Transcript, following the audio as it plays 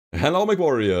Hello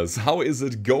Mechwarriors, how is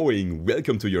it going?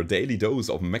 Welcome to your daily dose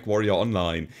of Mechwarrior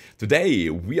Online. Today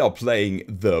we are playing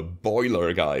the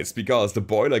Boiler, guys, because the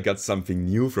Boiler got something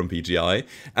new from PGI,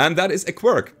 and that is a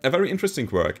quirk, a very interesting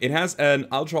quirk. It has an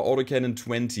Ultra Autocannon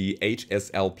 20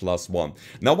 HSL +1.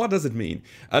 Now what does it mean?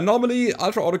 Normally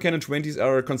Ultra Autocannon 20s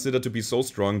are considered to be so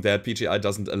strong that PGI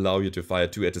doesn't allow you to fire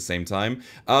two at the same time,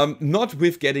 not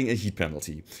with getting a heat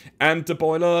penalty. And the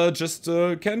Boiler just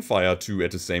can fire two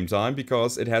at the same time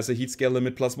because it has a heat scale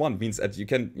limit +1, means that you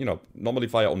can, normally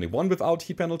fire only one without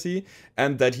heat penalty,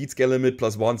 and that heat scale limit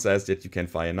 +1 says that you can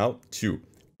fire now two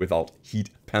without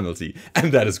heat penalty.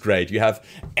 And that is great. You have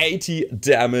 80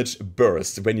 damage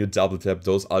burst when you double tap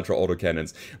those Ultra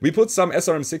Autocannons. We put some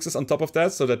SRM6s on top of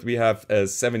that so that we have a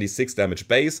 76 damage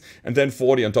base, and then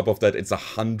 40 on top of that, it's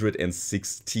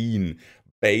 116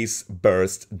 base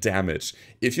burst damage.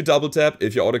 If you double tap,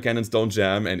 if your autocannons don't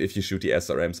jam, and if you shoot the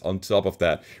SRMs on top of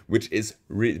that, which is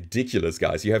ridiculous,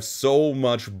 guys. You have so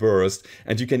much burst,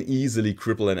 and you can easily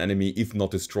cripple an enemy, if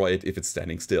not destroy it, if it's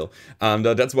standing still. And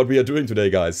that's what we are doing today,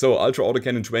 guys. So Ultra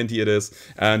Autocannon 20 it is,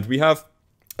 and we have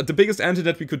the biggest anti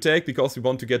that we could take because we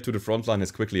want to get to the front line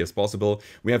as quickly as possible.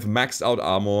 We have maxed out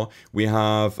armor. We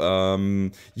have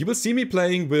you will see me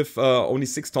playing with only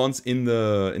 6 tons in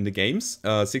the games,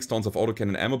 6 tons of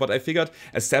autocannon ammo, but I figured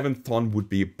a 7th ton would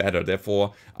be better.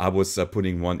 Therefore, I was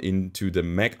putting one into the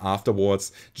mech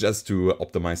afterwards just to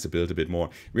optimize the build a bit more.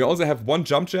 We also have one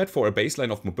jump jet for a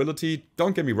baseline of mobility.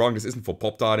 Don't get me wrong, this isn't for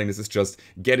pop darting. This is just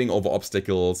getting over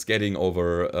obstacles, getting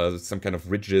over some kind of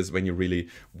ridges when you really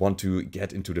want to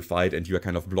get into the fight and you are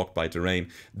kind of blocked by terrain.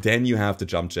 Then you have the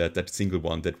jump jet, that single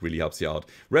one that really helps you out.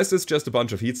 Rest is just a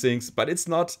bunch of heat sinks, but it's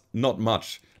not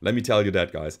much. Let me tell you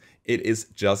that, guys. It is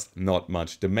just not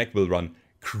much. The mech will run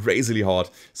crazily hard,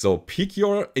 so pick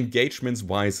your engagements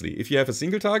wisely. If you have a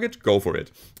single target, go for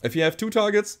it. If you have 2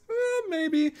 targets,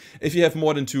 maybe. If you have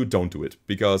more than 2, don't do it,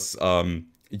 because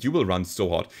you will run so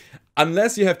hard.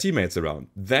 Unless you have teammates around,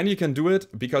 then you can do it,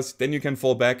 because then you can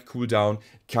fall back, cool down,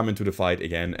 come into the fight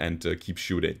again, and keep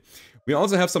shooting. We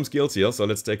also have some skills here, so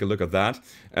let's take a look at that.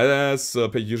 As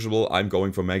per usual, I'm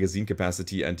going for magazine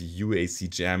capacity and the U-AC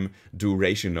jam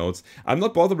duration nodes. I'm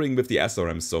not bothering with the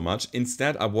SRMs so much.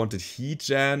 Instead, I wanted heat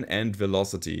gen and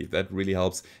velocity. That really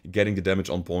helps getting the damage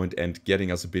on point and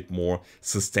getting us a bit more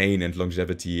sustain and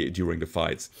longevity during the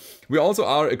fights. We also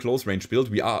are a close range build.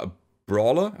 We are a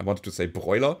brawler, I wanted to say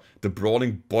broiler, the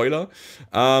brawling boiler.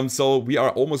 So we are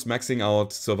almost maxing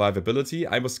out survivability.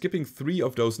 I was skipping 3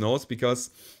 of those nodes because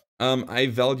I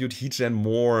valued heat gen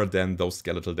more than those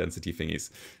skeletal density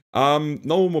thingies.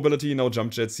 No mobility, no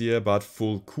jump jets here, but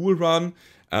full cool run,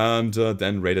 and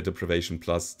then radiant deprivation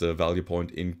plus the value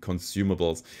point in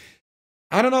consumables.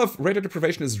 I don't know if radiant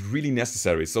deprivation is really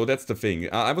necessary, so that's the thing.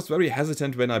 I was very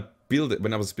hesitant when I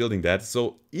was building that.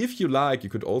 So if you like, you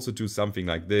could also do something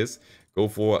like this. Go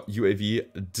for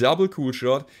UAV, double cool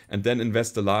shot, and then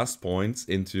invest the last points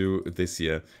into this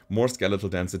here. More skeletal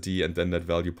density, and then that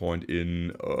value point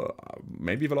in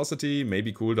maybe velocity,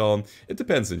 maybe cooldown. It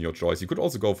depends on your choice. You could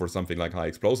also go for something like high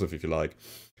explosive if you like.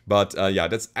 But yeah,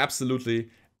 that's absolutely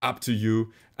up to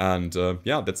you. And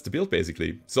yeah, that's the build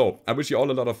basically. So I wish you all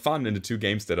a lot of fun in the 2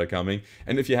 games that are coming.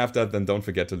 And if you have that, then don't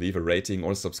forget to leave a rating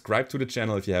or subscribe to the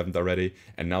channel if you haven't already.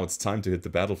 And now it's time to hit the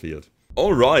battlefield.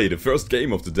 Alright, the first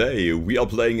game of the day. We are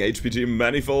playing HPG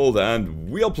Manifold and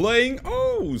we are playing,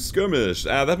 skirmish.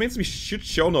 That means we should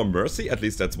show no mercy. At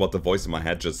least that's what the voice in my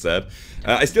head just said.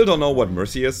 I still don't know what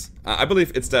mercy is. I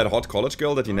believe it's that hot college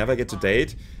girl that you never get to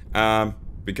date.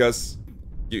 Because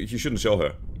you shouldn't show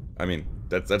her. I mean,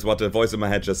 that's what the voice in my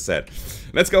head just said.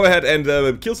 Let's go ahead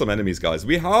and kill some enemies, guys.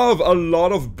 We have a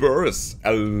lot of burst.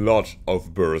 A lot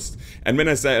of burst. And when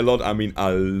I say a lot, I mean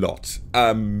a lot.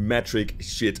 A metric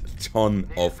shit ton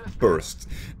of burst.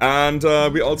 And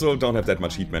we also don't have that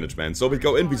much heat management. So we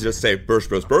go in, we just say burst,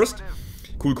 burst, burst.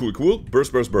 Cool, cool, cool.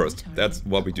 Burst, burst, burst. That's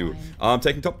what we do.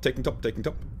 Taking top, taking top, taking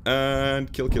top.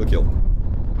 And kill, kill, kill.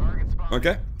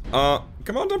 Okay.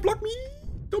 Come on, don't block me.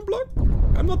 Don't block.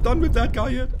 I'm not done with that guy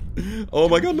yet. Oh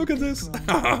my god, look at this.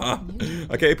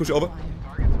 Okay, push over.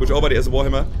 Push over, there's a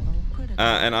Warhammer.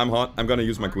 And I'm hot. I'm gonna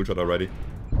use my cool shot already.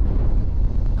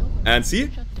 And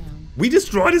see? We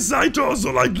destroyed his side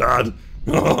torso like that.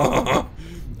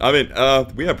 I mean,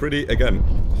 we are pretty, again,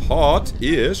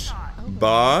 hot-ish.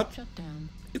 But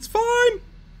it's fine.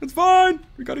 It's fine.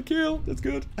 We got a kill. That's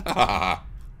good.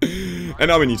 And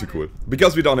now we need to cool,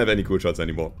 because we don't have any cool shots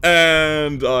anymore.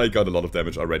 And I got a lot of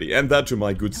damage already. And that to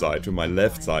my good side, to my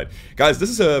left side. Guys, this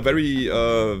is a very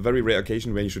rare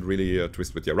occasion where you should really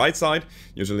twist with your right side.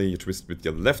 Usually you twist with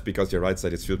your left because your right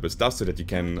side is filled with stuff, so that you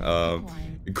can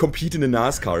compete in the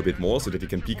NASCAR a bit more, so that you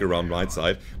can peek around right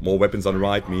side. More weapons on the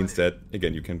right means that,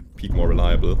 again, you can peek more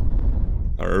reliable.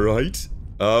 Alright.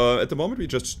 At the moment we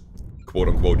just,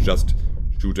 quote-unquote, just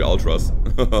shoot the ultras.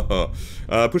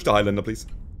 Push the Highlander, please.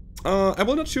 I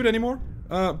will not shoot anymore,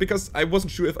 because I wasn't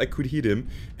sure if I could hit him,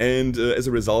 and as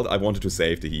a result I wanted to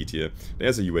save the heat here.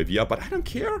 There's a UAV up, but I don't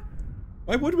care.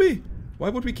 Why would we? Why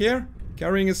would we care?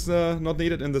 Carrying is not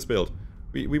needed in this build.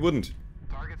 We wouldn't.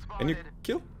 Can you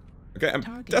kill? Okay,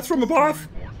 that's from above!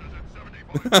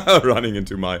 Running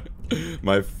into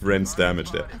my friend's damage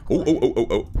there.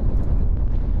 Oh.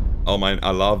 Oh man,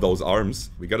 I love those arms.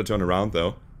 We gotta turn around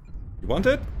though. You want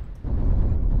it?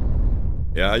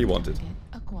 Yeah, you want it.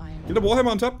 Kill the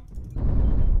Warhammer on top.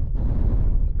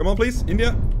 Come on, please,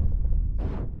 India.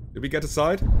 Did we get a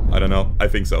side? I don't know. I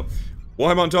think so.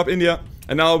 Warhammer on top, India.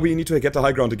 And now we need to get the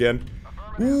high ground again.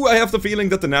 Ooh, I have the feeling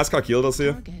that the NASCAR killed us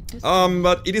here.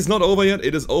 But it is not over yet.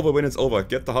 It is over when it's over.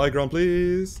 Get the high ground,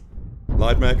 please.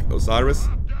 Light Mech, Osiris.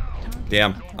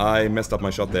 Damn, I messed up my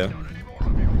shot there.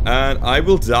 And I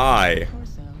will die.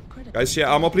 Guys, share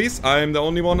armor, please. I'm the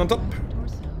only one on top.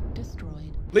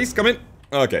 Please, come in.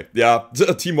 Okay, yeah,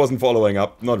 the team wasn't following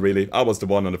up. Not really. I was the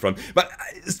one on the front. But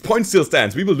point still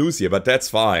stands. We will lose here, but that's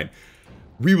fine.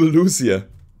 We will lose here.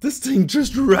 This thing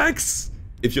just wrecks.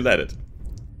 If you let it.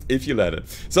 If you let it.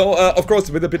 So, of course,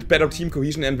 with a bit better team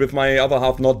cohesion and with my other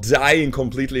half not dying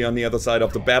completely on the other side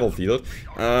of the battlefield.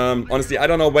 Honestly, I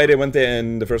don't know why they went there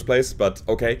in the first place, but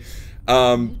okay.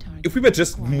 If we were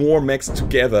just more mechs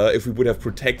together, if we would have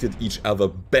protected each other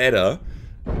better,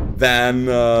 then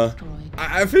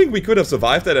I think we could have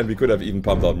survived that, and we could have even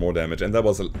pumped out more damage, and that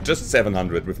was just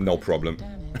 700 with no problem.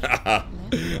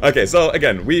 Okay, so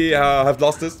again, we have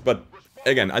lost this, but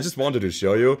again, I just wanted to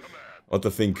show you what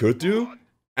the thing could do,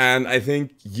 and I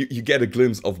think you get a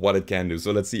glimpse of what it can do.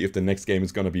 So let's see if the next game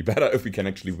is gonna be better, if we can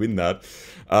actually win that.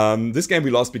 This game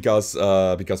we lost because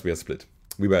we are split.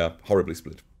 We were horribly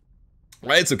split.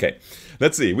 Right, it's okay.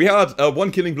 Let's see. We had 1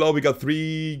 killing blow, we got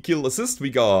 3 kill assist, we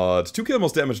got 2 kill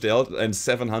most damage dealt, and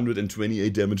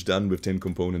 728 damage done with 10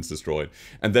 components destroyed.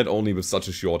 And that only with such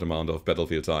a short amount of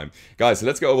battlefield time. Guys,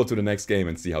 let's go over to the next game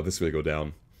and see how this will go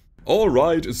down.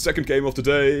 Alright, second game of the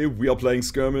day. We are playing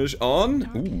skirmish on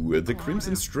the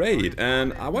Crimson Strait.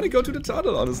 And I want to go to the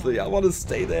tunnel, honestly. I want to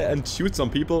stay there and shoot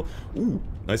some people. Ooh,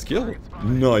 nice kill.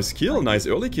 Nice kill, nice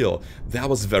early kill. That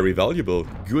was very valuable.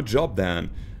 Good job,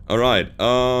 Dan. Alright,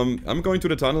 I'm going to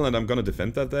the tunnel and I'm gonna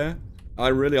defend that there. I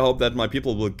really hope that my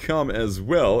people will come as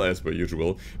well, as per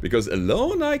usual, because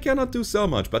alone I cannot do so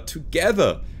much, but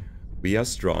together we are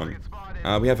strong.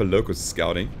 We have a locust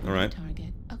scouting, alright.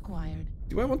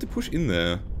 Do I want to push in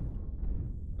there?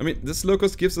 I mean, this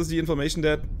locust gives us the information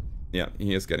that... Yeah,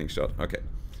 he is getting shot, okay.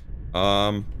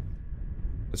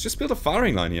 Let's just build a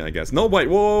firing line here, I guess. No, wait,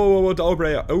 whoa,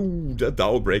 Dowbreaker. Oh, the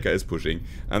Dowbreaker is pushing.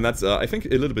 And that's, I think,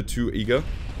 a little bit too eager.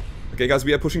 Okay, guys,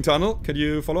 we are pushing tunnel. Can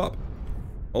you follow up?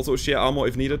 Also, share armor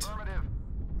if needed.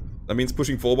 That means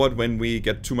pushing forward when we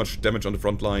get too much damage on the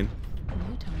front line.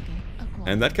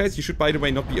 In that case, you should, by the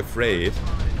way, not be afraid.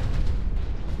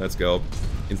 Let's go.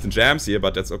 Instant jams here,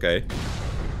 but that's okay.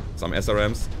 Some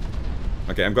SRMs.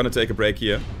 Okay, I'm gonna take a break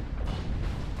here.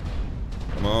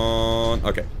 Come on.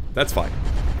 Okay, that's fine.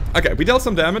 Okay, we dealt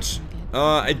some damage.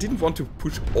 I didn't want to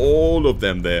push all of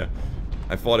them there.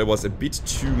 I thought it was a bit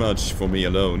too much for me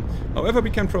alone. However, we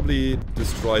can probably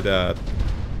destroy that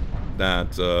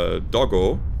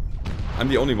doggo. I'm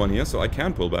the only one here, so I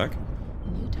can pull back.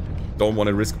 Don't want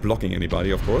to risk blocking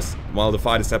anybody, of course, while the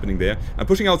fight is happening there. I'm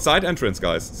pushing out side entrance,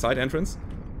 guys. Side entrance.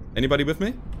 Anybody with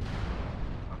me?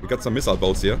 We got some missile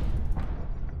bolts here.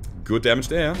 Good damage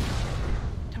there.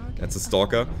 That's a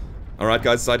stalker. Alright,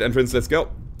 guys, side entrance, let's go.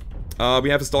 We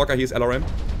have a stalker, he's LRM.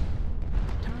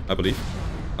 I believe.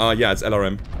 Yeah, it's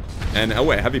LRM. And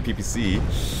oh, a heavy PPC.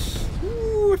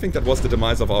 Ooh, I think that was the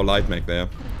demise of our light mech there.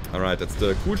 Alright, that's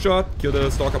the cool shot. Kill the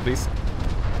stalker, please.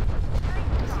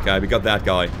 Okay, we got that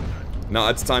guy. Now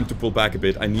it's time to pull back a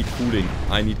bit. I need cooling.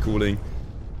 I need cooling.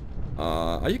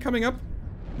 Are you coming up?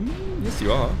 Yes,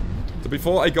 you are. So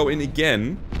before I go in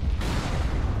again...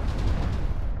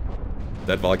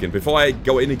 That Vulcan. Before I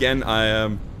go in again,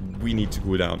 we need to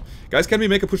cool down. Guys, can we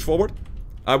make a push forward?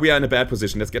 We are in a bad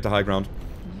position. Let's get the high ground.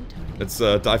 Let's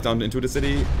dive down into the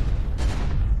city.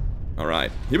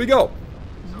 Alright, here we go.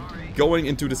 Going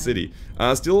into the city.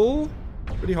 Still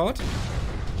pretty hard.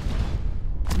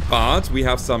 But we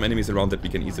have some enemies around that we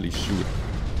can easily shoot.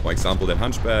 For example, that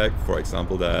Hunchback. For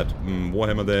example, that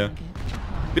Warhammer there.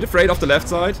 Bit afraid of the left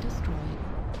side.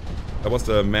 That was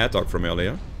the Mad Dog from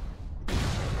earlier.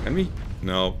 Can we?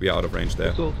 No, we are out of range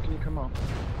there. Can you come up?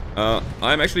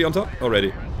 I'm actually on top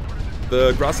already.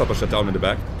 The Grasshopper shut down in the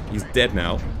back. He's dead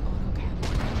now.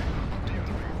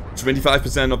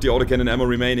 25% of the autocannon ammo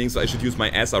remaining, so I should use my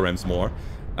SRMs more.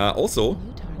 Also,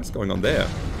 what's going on there?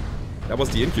 That was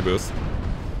the Incubus.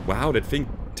 Wow, that thing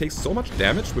takes so much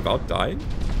damage without dying.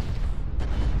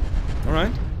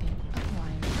 Alright.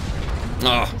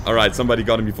 Ah, alright, somebody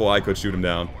got him before I could shoot him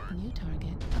down.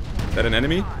 Is that an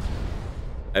enemy?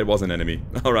 It was an enemy.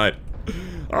 Alright.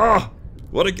 Ah,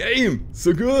 what a game!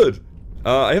 So good!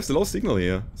 I have the low signal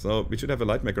here, so we should have a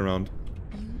light mech around.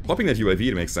 Popping that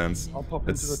UAV makes sense. I'll pop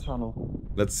into the tunnel.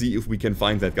 Let's see if we can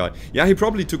find that guy. Yeah, he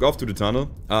probably took off to the tunnel.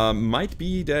 Might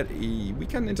be that we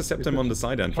can intercept him on the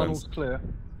side entrance. Tunnel's clear.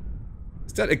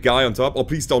 Is that a guy on top? Oh,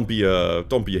 please don't be a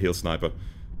hill sniper.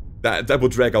 That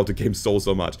would drag out the game so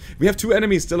much. We have two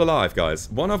enemies still alive, guys.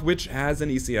 One of which has an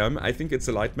ECM. I think it's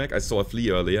a light mech. I saw a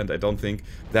flea earlier, and I don't think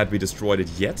that we destroyed it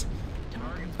yet.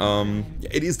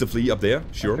 It is the flea up there,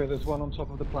 sure. Okay, there's one on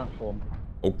top of the platform.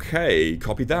 Okay,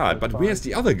 copy that. But where's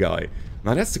the other guy?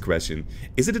 Now that's the question.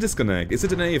 Is it a disconnect? Is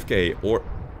it an AFK? Or...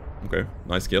 Okay,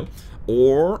 nice kill.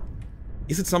 Or...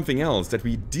 is it something else that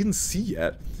we didn't see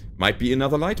yet? Might be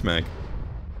another light mech.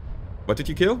 What did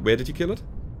you kill? Where did you kill it?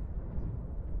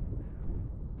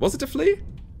 Was it a flea?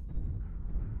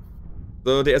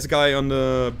 So there's a guy on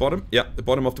the bottom. Yeah, the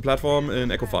bottom of the platform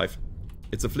in Echo 5.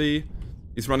 It's a flea.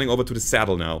 He's running over to the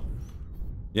saddle now.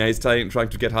 Yeah, he's trying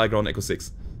to get high ground Echo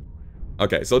 6.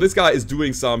 Okay, so this guy is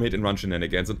doing some hit and run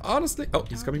shenanigans, and honestly... Oh,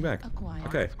 he's coming back.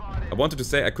 Okay. I wanted to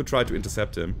say I could try to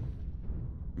intercept him.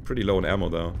 I'm pretty low on ammo,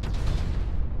 though.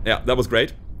 Yeah, that was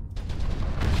great.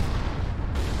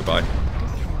 Goodbye.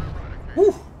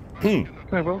 Whew.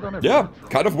 Okay, well done, everyone. Yeah,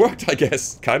 kind of worked, I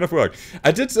guess. Kind of worked.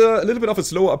 I did a little bit of a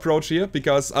slow approach here,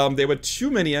 because there were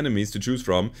too many enemies to choose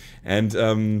from,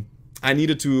 and I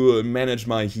needed to manage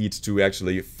my heat to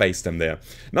actually face them there.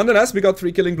 Nonetheless, we got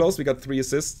 3 killing blows, we got 3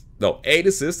 assists. No, 8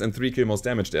 assists and 3 kill most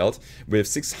damage dealt, with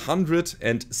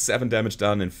 607 damage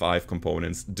done and 5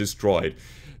 components destroyed.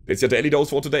 That's your daily dose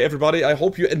for today, everybody. I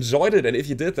hope you enjoyed it, and if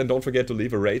you did, then don't forget to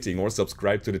leave a rating or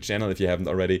subscribe to the channel if you haven't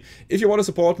already. If you want to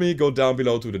support me, go down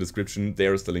below to the description.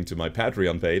 There is the link to my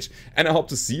Patreon page, and I hope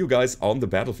to see you guys on the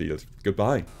battlefield.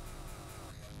 Goodbye.